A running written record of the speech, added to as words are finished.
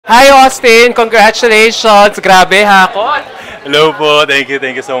Hi Austin! Congratulations! Grabe hakot! Hello po, thank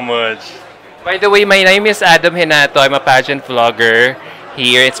you so much. By the way, my name is Adam Hinato. I'm a pageant vlogger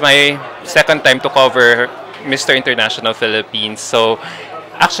here. It's my second time to cover Mr. International Philippines. So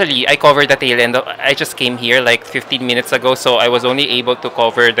actually, I covered the tail end. I just came here like 15 minutes ago, so I was only able to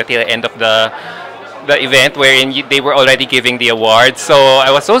cover the tail end of the event wherein they were already giving the awards. So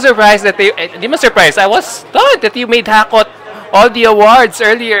I was so surprised that hindi mo surprised, I was stunned that you made hakot all the awards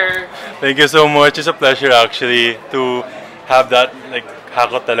earlier. Thank you so much. It's a pleasure actually to have that like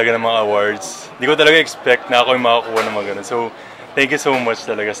hakot talaga ng mga awards. Hindi ko talaga expect na ako yung makakuha ng mga ganun. So thank you so much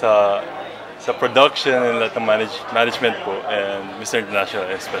talaga sa production and lahat ng management po and Mr. International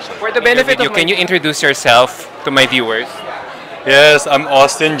especially. For the benefit of can you introduce yourself to my viewers? Yes, I'm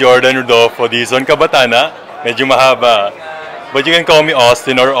Austin Jordan Rodolfo Dizon Kabatana. Medyo mahaba. But you can call me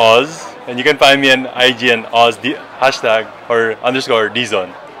Austin or Oz. And you can find me on IG and Oz hashtag or underscore Dizon.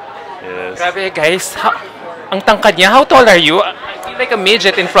 Yes. Grabe guys, ang tangkad niya. How tall are you? I feel like a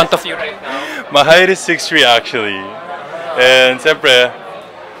midget in front of you right now. My height is 6'3" actually. And siyempre,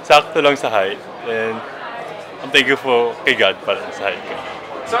 sakto lang sa height. And I'm thankful for kay God para sa height ko.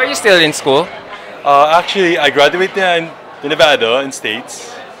 So are you still in school? Actually, I graduated in Nevada in States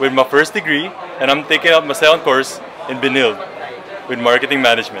with my first degree. And I'm taking up my second course in Benilde with marketing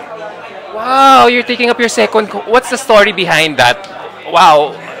management. Wow, you're taking up your second. What's the story behind that?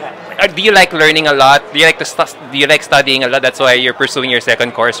 Wow, do you like learning a lot? Do you like studying a lot? That's why you're pursuing your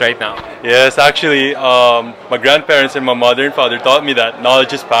second course right now. Yes, actually, my grandparents and my mother and father taught me that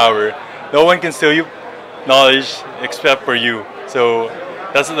knowledge is power. No one can steal you knowledge except for you. So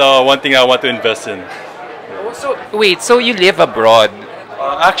that's the one thing I want to invest in. So wait, so you live abroad?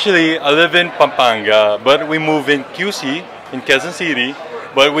 Actually, I live in Pampanga, but we moved in QC in Quezon City.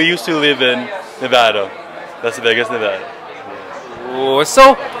 But we used to live in Nevada, Las Vegas, Nevada. Oh,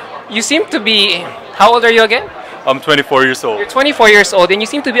 so you seem to be, how old are you again? I'm 24 years old. You're 24 years old and you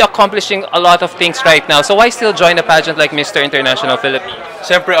seem to be accomplishing a lot of things right now. So why still join a pageant like Mr. International Philippines?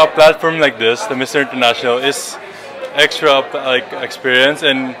 Siyempre, a platform like this, the Mr. International, is extra like experience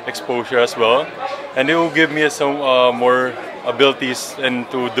and exposure as well. And it will give me some more abilities and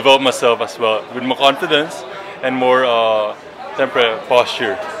to develop myself as well with more confidence and more siyempre,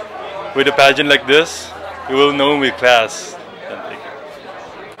 posture. With a pageant like this, you will know with class.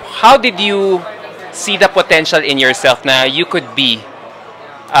 How did you see the potential in yourself na you could be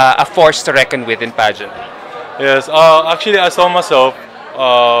a force to reckon with in pageant? Yes, actually I saw myself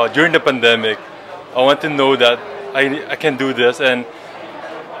during the pandemic. I want to know that I can do this, and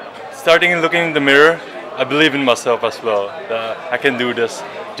starting looking in the mirror, I believe in myself as well. That I can do this.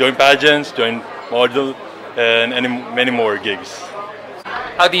 Join pageants, join model, and many more gigs.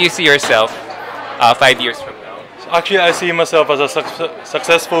 How do you see yourself 5 years from now? Actually, I see myself as a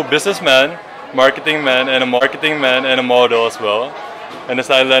successful businessman, marketing man, and a model as well, and a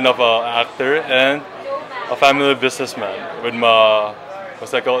sideline of an actor and a family businessman with my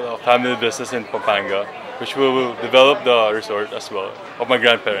a family business in Pampanga, which we will develop the resort as well of my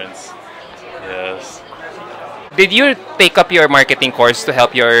grandparents. Yes. Did you take up your marketing course to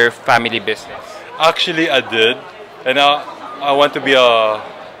help your family business? Actually, I did, and I want to be a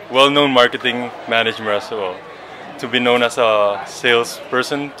well-known marketing manager as well, to be known as a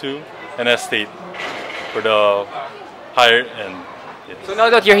salesperson too, and a state for the higher end. Yes. So now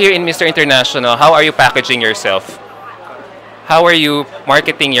that you're here in Mr. International, how are you packaging yourself? How are you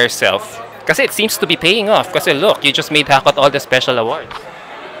marketing yourself? Because it seems to be paying off. Because look, you just made hakot all the special awards.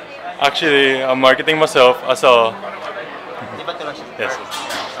 Actually, I'm marketing myself as a yes.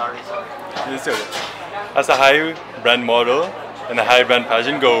 As a high brand model and a high brand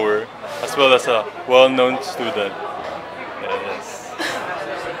pageant goer, as well as a well-known student. Yes.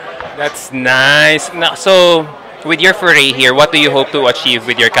 That's nice. Now, so, with your foray here, what do you hope to achieve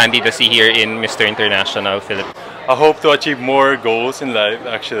with your candidacy here in Mr. International Philippines? I hope to achieve more goals in life,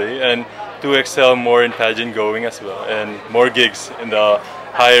 actually, and to excel more in pageant going as well, and more gigs in the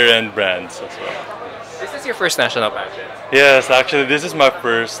higher-end brands as well. This is your first national pageant? Yes, actually, this is my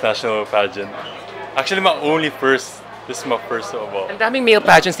first national pageant. Actually, this is my first of all. Ang daming male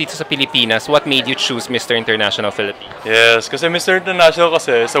pageants dito sa Pilipinas. What made you choose Mr. International Philippines? Yes, kasi Mr. International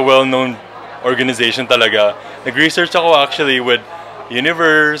kasi is a well-known organization talaga. Nag-research ako actually with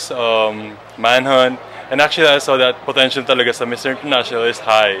Universe, Manhunt, and actually I saw that potential talaga sa Mr. International is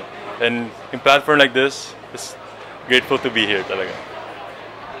high. And in platform like this, it's grateful to be here talaga.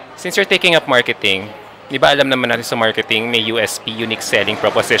 Since you're taking up marketing, di ba alam naman natin sa marketing may USP, unique selling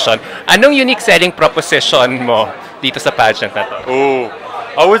proposition. Anong unique selling proposition mo dito sa pageant na to? Oh,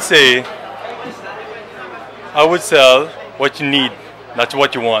 I would say I would sell what you need That's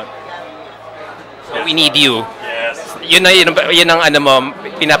what you want. So we need you. Yes. Yun ang ano mo,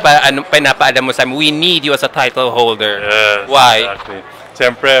 pinapaalam mo sa amin. We need you as a title holder. Yes. Why? Exactly.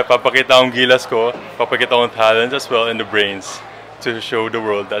 Siyempre, papakita akong gilas ko, papakita akong talent as well and the brains to show the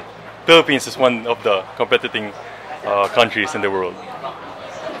world that Philippines is one of the competing countries in the world.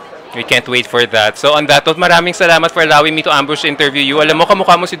 We can't wait for that. So on that note, maraming salamat for allowing me to ambush interview you. Alam mo,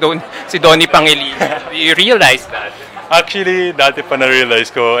 kamukha mo si Donnie Pangilinan. You realize that? Actually, dati pa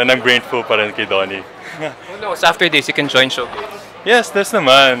na-realize ko and I'm grateful pa rin kay Donnie. Who knows, after this, you can join showbiz. Yes, that's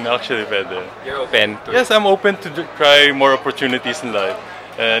naman. Actually, pwede. You're open to Yes, I'm open to try more opportunities in life.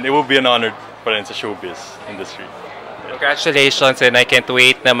 And it will be an honor pa rin sa showbiz industry. Congratulations, and I can't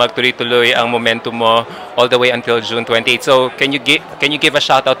wait na magtuloy-tuloy ang momentum mo all the way until June 28. So, can you give a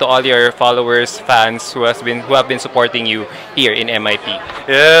shout out to all your followers, fans who have been supporting you here in MIP?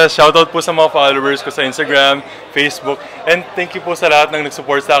 Yes, shout out po sa mga followers ko sa Instagram, Facebook, and thank you po sa lahat ng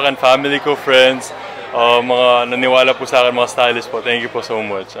nag-support sa akin, family ko, friends, mga naniwala po sa akin, mga stylists po. Thank you po so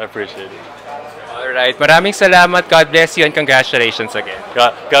much. I appreciate it. Alright, maraming salamat. God bless you and congratulations again.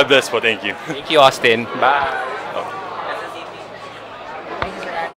 God bless po. Thank you. Thank you, Austin. Bye.